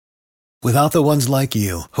Without the ones like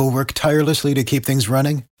you, who work tirelessly to keep things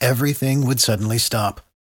running, everything would suddenly stop.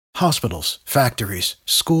 Hospitals, factories,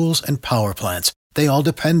 schools, and power plants, they all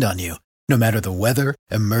depend on you. No matter the weather,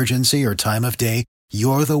 emergency, or time of day,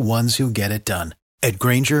 you're the ones who get it done. At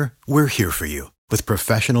Grainger, we're here for you with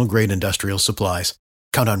professional-grade industrial supplies.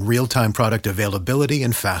 Count on real-time product availability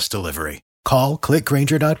and fast delivery. Call,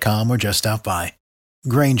 clickgrainger.com, or just stop by.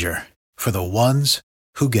 Grainger, for the ones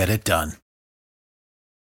who get it done.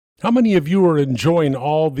 How many of you are enjoying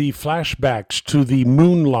all the flashbacks to the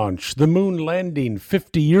moon launch, the moon landing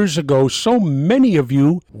 50 years ago? So many of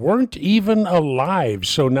you weren't even alive,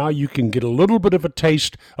 so now you can get a little bit of a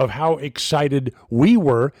taste of how excited we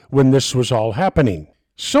were when this was all happening.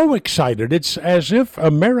 So excited, it's as if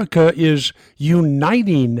America is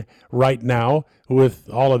uniting right now with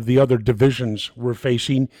all of the other divisions we're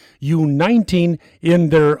facing, uniting in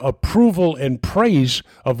their approval and praise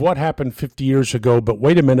of what happened 50 years ago. But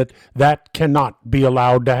wait a minute, that cannot be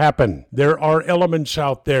allowed to happen. There are elements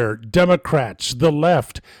out there, Democrats, the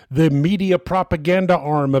left, the media propaganda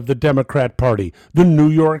arm of the Democrat Party, the New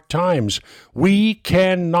York Times. We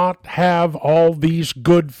cannot have all these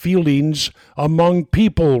good feelings among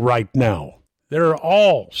people right now. They're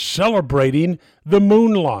all celebrating the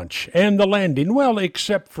moon launch and the landing. Well,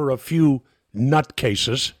 except for a few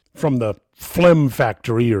nutcases from the phlegm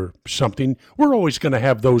factory or something. We're always going to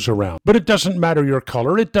have those around. But it doesn't matter your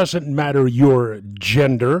color. It doesn't matter your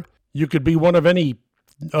gender. You could be one of any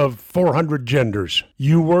of 400 genders.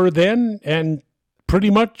 You were then, and pretty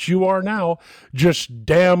much you are now, just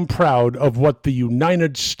damn proud of what the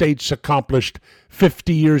United States accomplished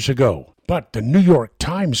 50 years ago. But the New York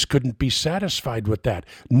Times couldn't be satisfied with that.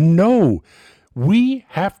 No, we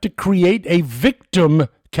have to create a victim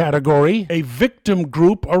category, a victim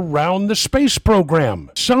group around the space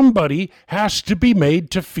program. Somebody has to be made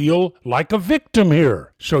to feel like a victim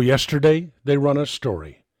here. So yesterday, they run a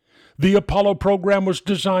story. The Apollo program was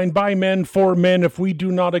designed by men for men. If we do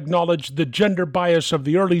not acknowledge the gender bias of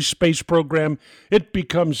the early space program, it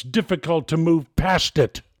becomes difficult to move past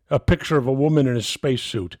it. A picture of a woman in a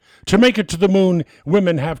spacesuit. To make it to the moon,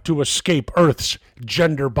 women have to escape Earth's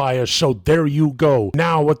gender bias, so there you go.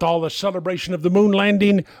 Now, with all the celebration of the moon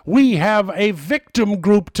landing, we have a victim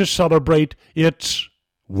group to celebrate. It's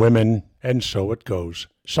women, and so it goes.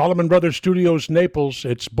 Solomon Brothers Studios, Naples,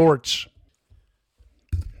 it's Bortz.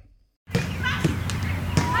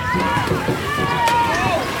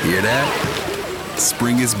 Hear that?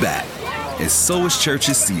 Spring is back, and so is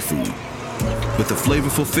Church's Seafood. With a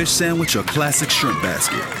flavorful fish sandwich or classic shrimp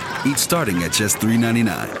basket, each starting at just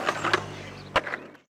 $3.99.